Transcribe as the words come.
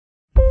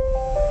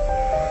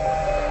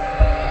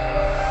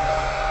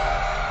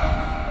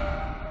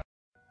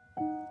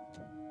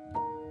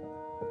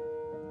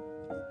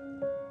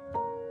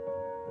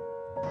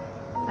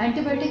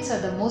Antibiotics are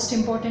the most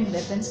important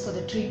weapons for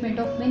the treatment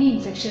of many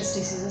infectious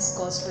diseases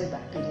caused by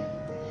bacteria.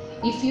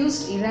 If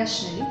used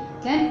irrationally,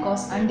 can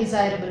cause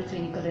undesirable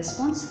clinical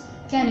response,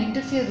 can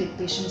interfere with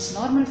patient's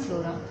normal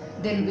flora,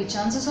 there will be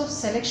chances of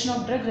selection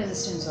of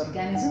drug-resistant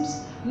organisms,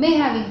 may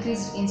have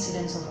increased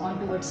incidence of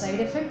untoward side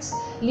effects,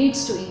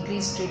 leads to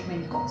increased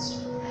treatment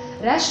cost.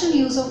 Rational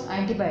use of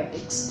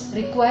antibiotics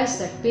requires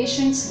that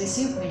patients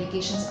receive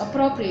medications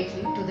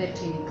appropriately to their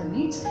clinical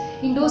needs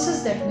in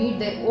doses that meet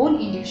their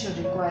own individual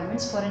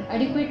requirements for an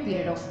adequate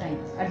period of time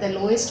at the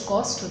lowest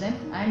cost to them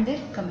and their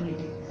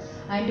community.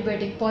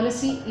 Antibiotic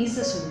policy is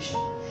the solution.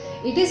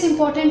 It is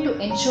important to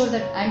ensure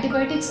that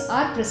antibiotics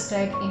are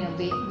prescribed in a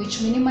way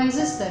which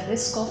minimizes the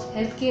risk of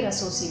healthcare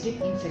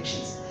associated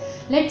infections.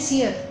 Let's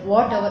hear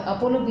what our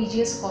Apollo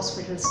BGS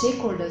hospital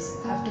stakeholders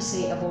have to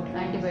say about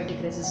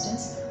antibiotic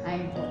resistance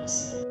and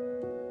policy.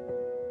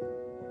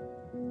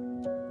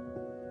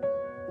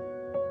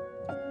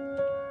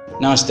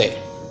 Namaste.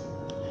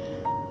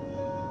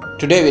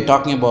 Today we are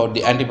talking about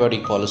the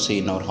antibiotic policy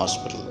in our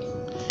hospital.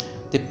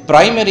 The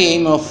primary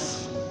aim of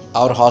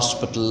our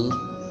hospital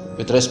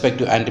with respect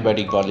to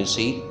antibiotic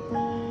policy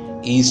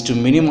is to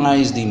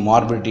minimize the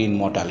morbidity and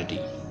mortality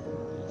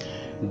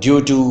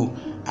due to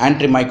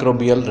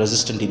antimicrobial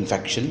resistant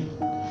infection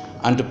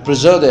and to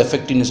preserve the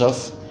effectiveness of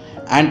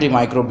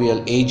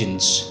antimicrobial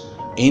agents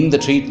in the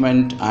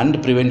treatment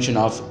and prevention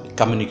of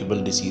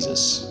communicable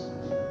diseases.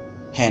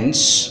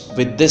 Hence,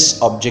 with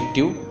this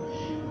objective,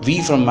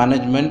 we from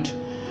management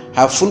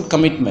have full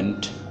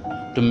commitment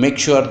to make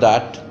sure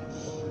that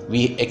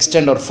we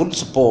extend our full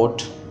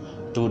support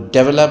to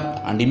develop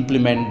and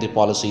implement the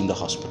policy in the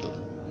hospital.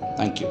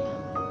 Thank you.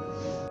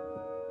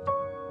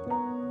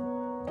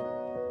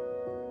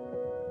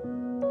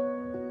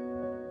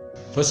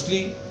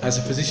 Firstly, as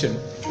a physician,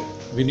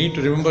 we need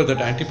to remember that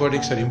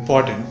antibiotics are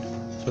important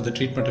for the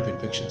treatment of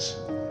infections.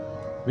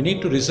 We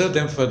need to reserve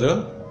them for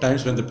the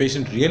times when the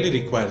patient really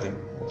requires them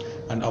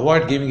and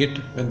avoid giving it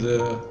when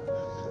the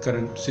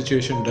current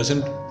situation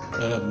doesn't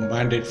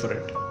mandate for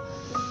it.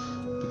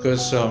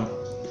 Because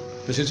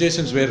the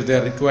situations where they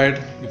are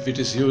required, if it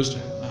is used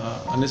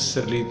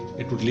unnecessarily,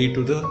 it would lead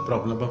to the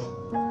problem of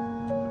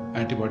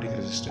antibiotic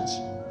resistance.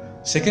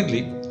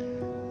 Secondly,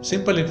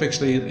 simple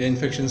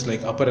infections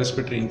like upper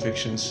respiratory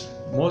infections,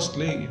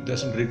 mostly it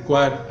doesn't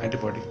require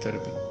antibiotic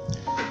therapy.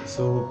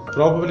 So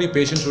probably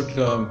patients would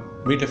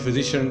meet a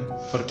physician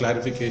for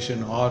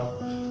clarification or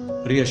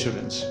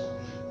reassurance.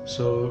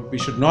 So we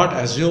should not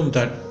assume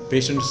that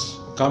patients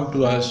come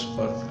to us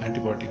for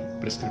antibiotic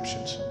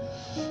prescriptions.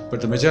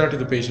 But the majority of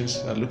the patients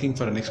are looking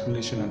for an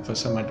explanation and for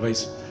some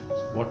advice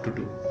what to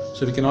do.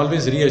 So we can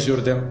always reassure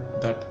them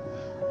that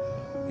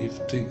if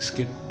things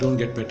don't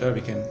get better,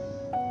 we can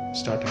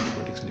start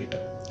antibiotics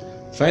later.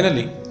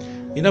 Finally,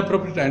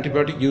 inappropriate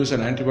antibiotic use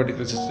and antibiotic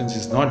resistance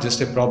is not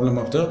just a problem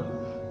of the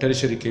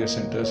tertiary care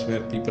centers where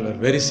people are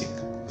very sick.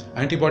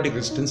 Antibiotic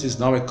resistance is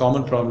now a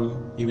common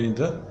problem even in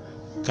the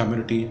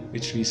community,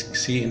 which we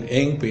see in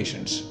young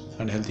patients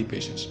and healthy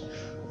patients.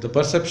 The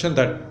perception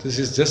that this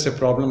is just a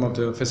problem of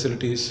the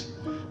facilities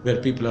where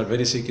people are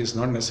very sick is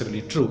not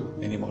necessarily true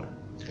anymore.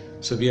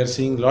 So we are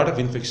seeing a lot of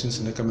infections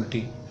in the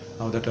community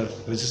now that are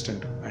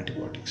resistant to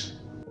antibiotics.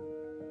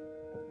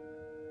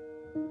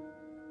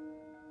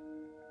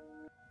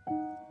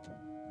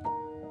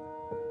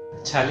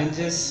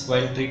 Challenges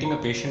while treating a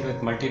patient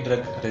with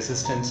multi-drug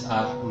resistance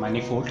are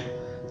manifold.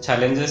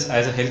 Challenges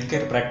as a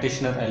healthcare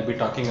practitioner I'll be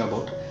talking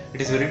about. It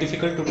is very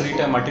difficult to treat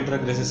a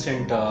multi-drug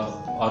resistant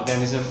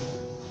organism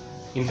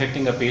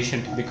infecting a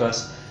patient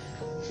because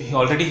he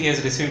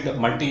has received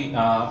multi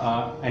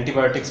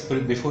antibiotics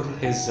before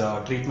his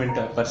treatment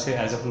per se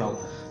as of now,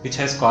 which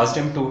has caused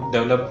him to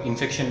develop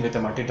infection with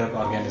a multi-drug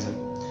organism.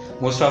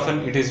 Most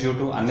often it is due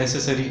to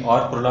unnecessary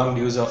or prolonged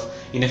use of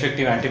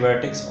ineffective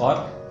antibiotics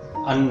or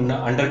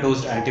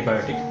underdosed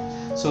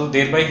antibiotic. So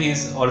thereby he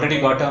has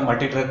already got a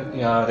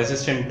multi-drug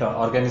resistant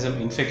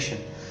organism infection,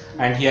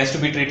 and he has to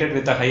be treated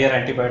with a higher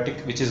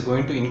antibiotic, which is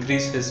going to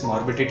increase his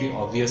morbidity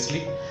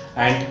obviously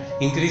and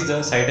increase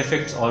the side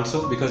effects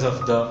also because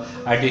of the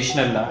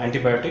additional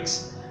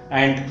antibiotics,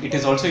 and it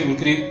is also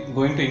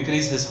going to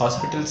increase his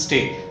hospital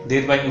stay,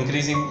 thereby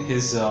increasing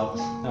his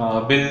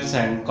bills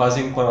and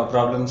causing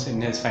problems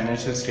in his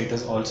financial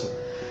status also.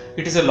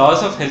 It is a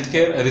loss of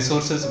healthcare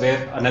resources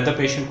where another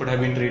patient could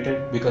have been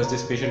treated because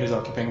this patient is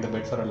occupying the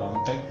bed for a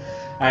long time,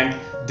 and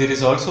there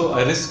is also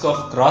a risk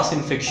of cross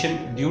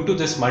infection due to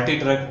this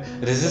multi-drug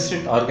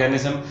resistant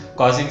organism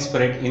causing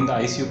spread in the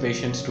ICU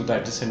patients to the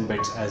adjacent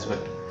beds as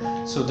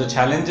well. So the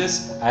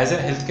challenges as a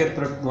healthcare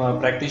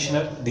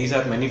practitioner, these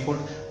are manifold,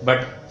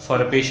 but for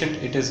a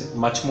patient it is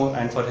much more,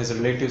 and for his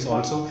relatives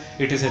also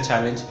it is a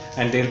challenge,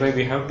 and thereby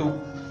we have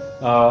to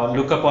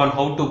look upon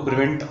how to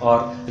prevent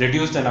or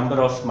reduce the number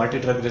of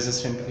multi-drug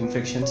resistant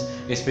infections,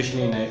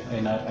 especially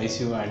in our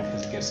ICU and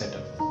healthcare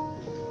setup.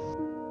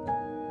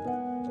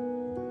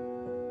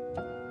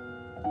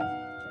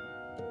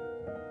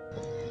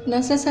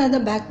 Nurses are the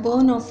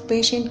backbone of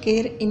patient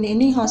care in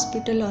any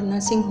hospital or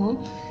nursing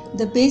home.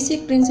 The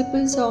basic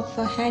principles of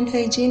hand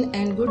hygiene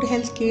and good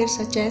health care,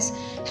 such as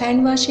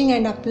hand washing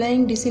and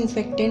applying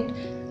disinfectant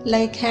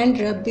like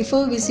hand rub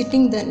before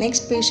visiting the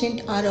next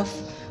patient, are of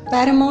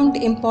paramount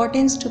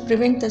importance to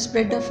prevent the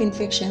spread of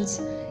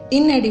infections.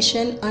 In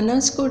addition, a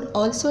nurse could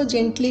also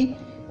gently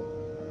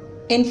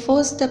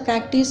enforce the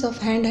practice of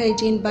hand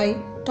hygiene by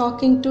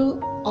talking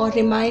to or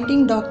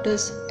reminding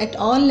doctors at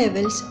all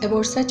levels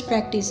about such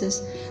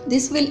practices.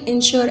 This will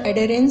ensure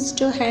adherence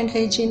to hand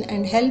hygiene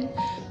and help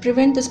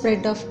prevent the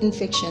spread of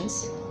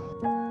infections.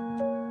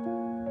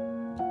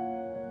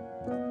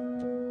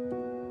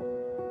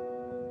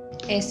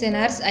 As a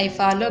nurse, I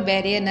follow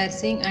barrier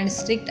nursing and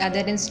strict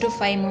adherence to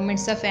 5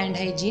 moments of hand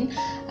hygiene.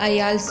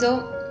 I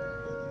also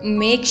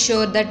make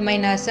sure that my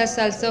nurses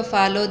also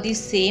follow the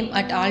same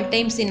at all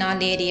times in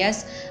all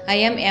areas. I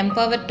am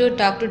empowered to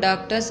talk to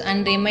doctors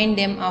and remind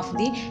them of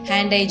the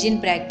hand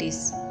hygiene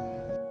practice.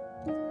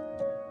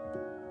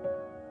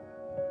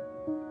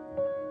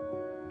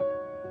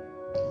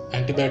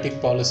 Antibiotic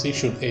policy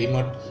should aim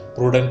at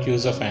prudent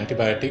use of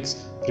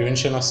antibiotics,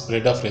 prevention of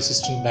spread of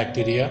resistant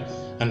bacteria,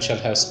 and shall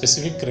have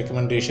specific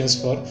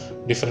recommendations for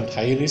different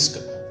high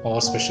risk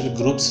or special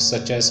groups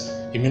such as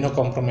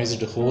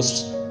immunocompromised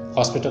hosts,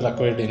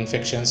 hospital-acquired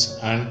infections,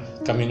 and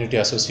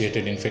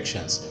community-associated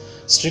infections.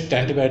 Strict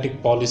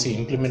antibiotic policy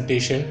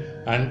implementation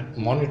and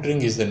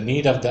monitoring is the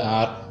need of the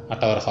hour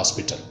at our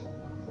hospital.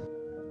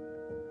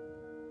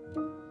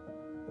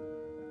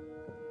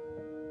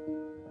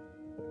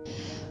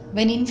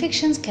 When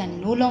infections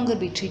can no longer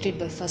be treated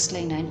by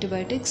first-line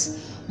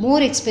antibiotics,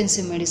 more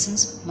expensive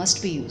medicines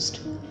must be used.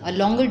 A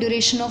longer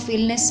duration of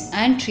illness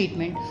and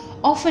treatment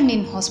often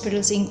in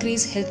hospitals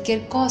increase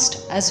healthcare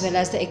cost as well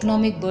as the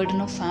economic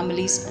burden of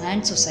families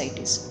and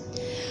societies.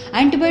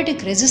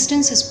 Antibiotic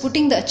resistance is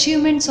putting the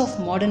achievements of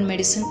modern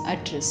medicine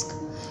at risk.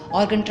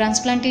 Organ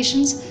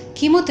transplantations,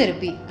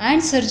 chemotherapy and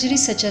surgeries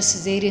such as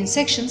cesarean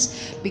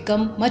sections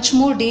become much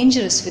more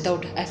dangerous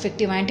without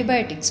effective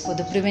antibiotics for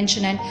the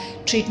prevention and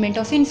treatment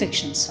of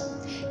infections.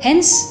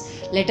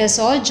 Hence, let us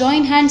all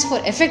join hands for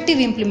effective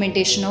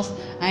implementation of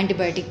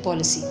antibiotic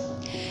policy.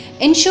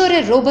 Ensure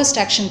a robust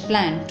action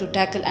plan to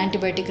tackle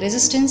antibiotic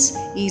resistance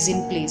is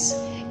in place.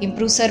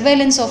 Improve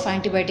surveillance of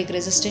antibiotic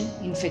resistant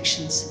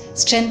infections.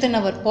 Strengthen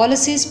our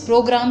policies,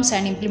 programs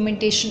and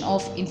implementation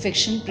of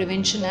infection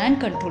prevention and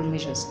control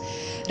measures.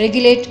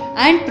 Regulate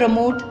and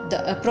promote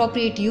the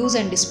appropriate use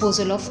and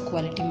disposal of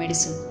quality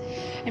medicine.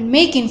 And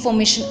make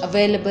information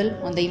available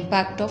on the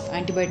impact of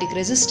antibiotic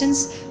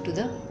resistance to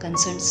the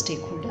concerned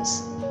stakeholders.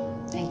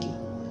 Thank you.